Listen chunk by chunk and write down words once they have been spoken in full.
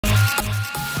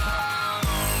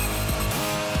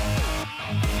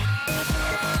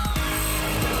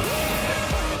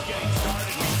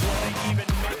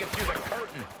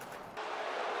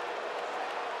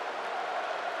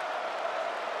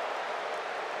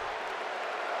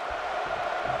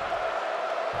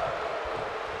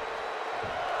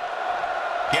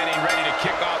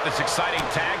exciting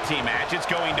tag team match it's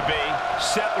going to be.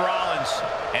 Seth Rollins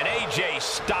and AJ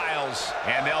Styles.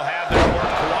 And they'll have their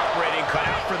work cooperating cut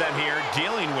out for them here,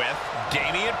 dealing with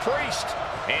Damian Priest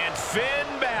and Finn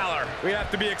Balor. We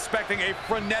have to be expecting a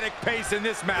frenetic pace in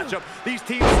this matchup. These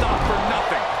teams stop for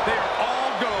nothing. They are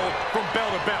all go from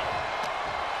bell to bell.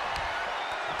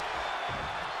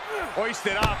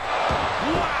 Hoisted up.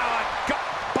 Wow, a gut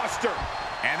buster.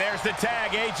 And there's the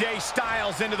tag, AJ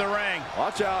Styles into the ring.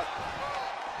 Watch out.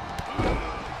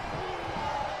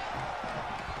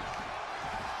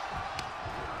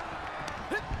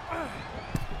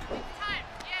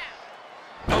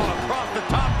 Oh, across the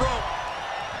top rope.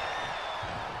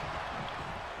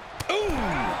 Ooh.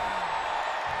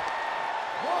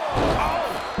 Oh,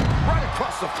 right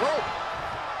across the throat.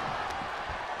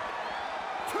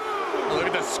 Look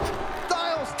at this.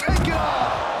 Styles taking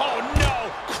off. Oh,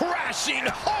 no. Crashing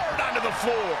hard onto the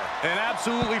floor. An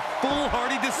absolutely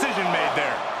foolhardy decision made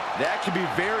there. That could be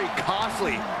very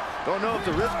costly. Don't know if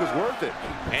the risk was worth it.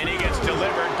 And he gets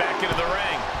delivered back into the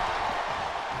ring.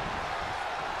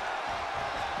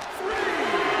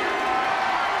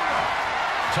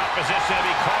 Tough position to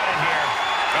be caught in here.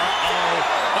 Uh-oh.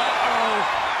 Uh-oh.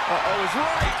 Uh-oh is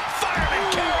right. Fireman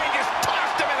Carey just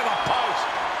tossed him into the post.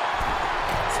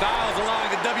 Styles allowing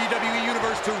the WWE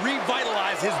Universe to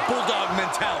revitalize his bulldog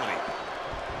mentality.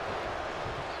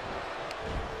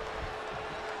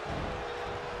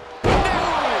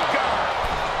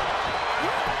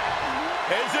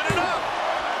 Is it enough?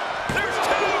 There's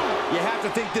two. You have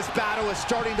to think this battle is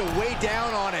starting to weigh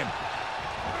down on him.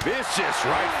 Vicious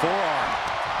right forearm.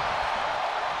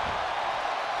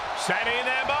 Setting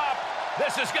them up.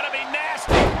 This is going to be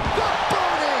nasty. The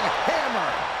burning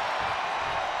hammer.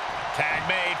 Tag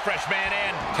made, fresh man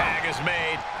in. Tag is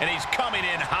made, and he's coming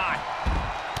in hot.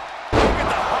 Look at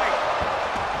the height.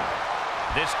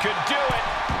 This could do it.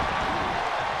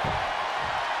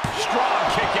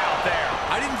 Strong kick out there.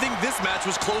 I didn't think this match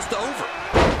was close to over.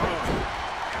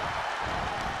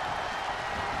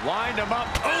 Lined him up.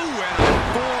 Oh, and a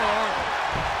forearm.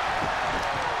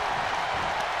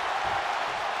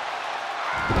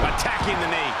 Attacking the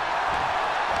knee.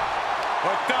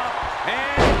 Hooked up.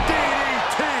 And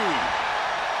DDT.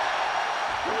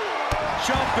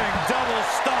 Jumping double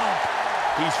stomp.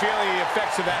 He's feeling the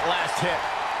effects of that last hit.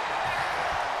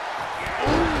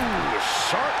 Ooh,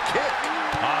 sharp kick.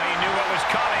 Oh, he knew what was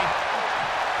coming.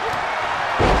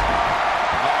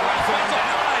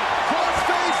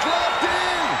 Crossface locked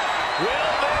in.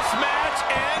 Will this match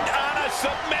end on a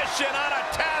submission, on a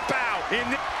tap out?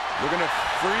 We're going to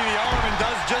free the arm and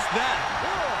does just that.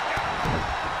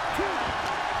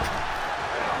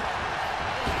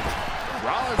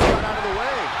 Rollins got out of the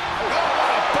way. Oh,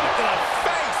 what a boot to the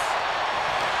face.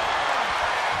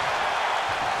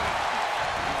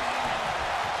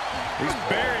 He's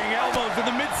burying elbows in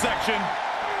the midsection.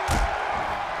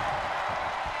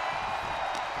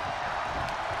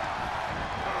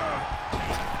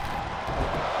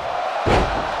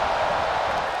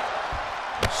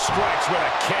 Strikes with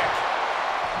a kick.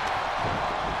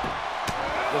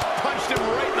 Just punched him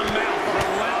right in the mouth.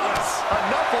 Relentless.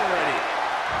 Enough already.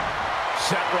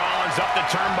 Seth Rollins up the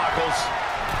turnbuckles.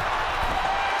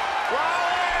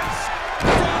 Rollins!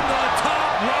 From the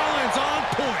top, Rollins on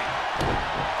point.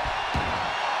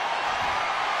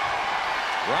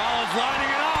 Rollins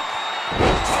lining it up.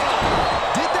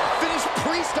 Did that finish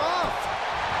Priest off?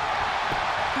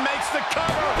 Makes the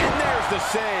cover. And there's the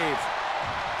save.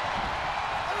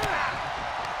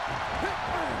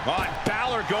 Oh, and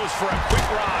Balor goes for a quick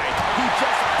ride. He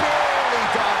just barely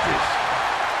dodges.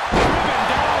 Driven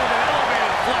down with an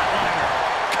elevated flatliner.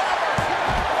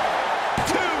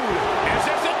 Two. Is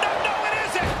this enough? No, it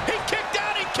isn't. He kicked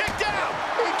out. He kicked out.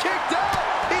 He kicked out.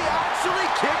 He actually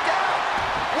kicked out.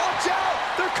 Watch out.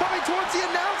 They're coming towards the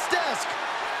announce desk.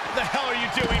 What the hell are you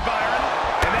doing, Byron?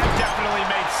 And that definitely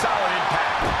made solid impact.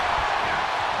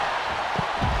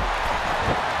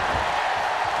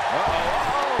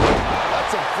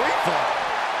 That's a free fall.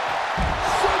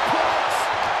 Suplex.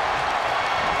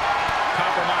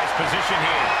 Compromised position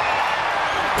here.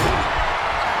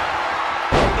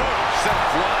 Seth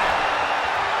flying.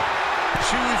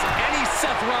 Choose any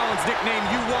Seth Rollins nickname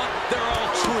you want. They're all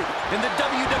true. And the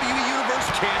WWE Universe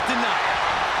can't deny it.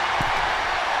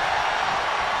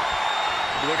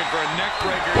 Looking for a neck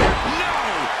breaker here. No!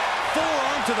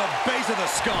 Forearm to the base of the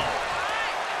skull.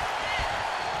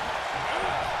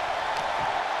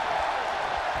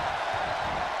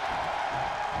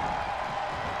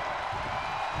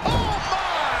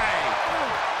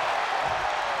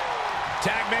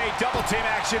 Tag made, double team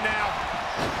action now.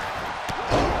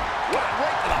 What,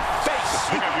 right to the face.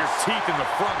 Pick up your teeth in the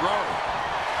front row.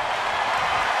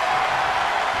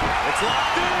 It's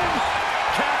locked in.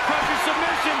 Calf crusher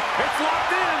submission. It's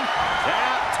locked in.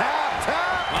 Tap, tap,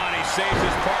 tap. Oh, and he saves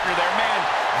his partner there. Man,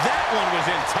 that one was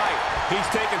in tight. He's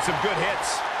taking some good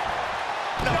hits.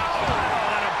 No. Oh,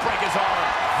 that'll break his arm.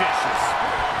 Vicious.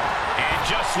 And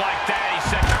just like that, he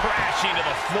sent crashing to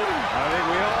the floor. I think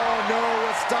we all know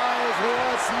what Styles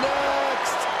wants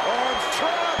next. Arms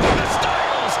trapped. The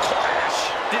Styles clash.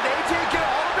 Did AJ get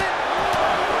all of it?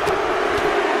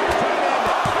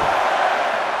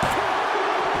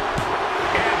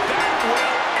 And that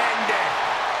will end it.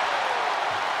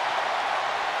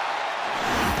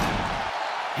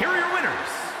 Here are your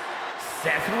winners,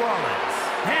 Seth Rollins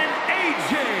and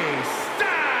AJ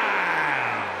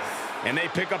Styles. And they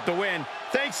pick up the win,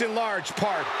 thanks in large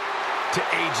part to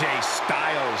AJ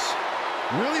Styles.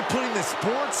 Really putting the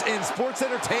sports in sports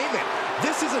entertainment.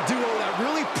 This is a duo that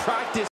really practiced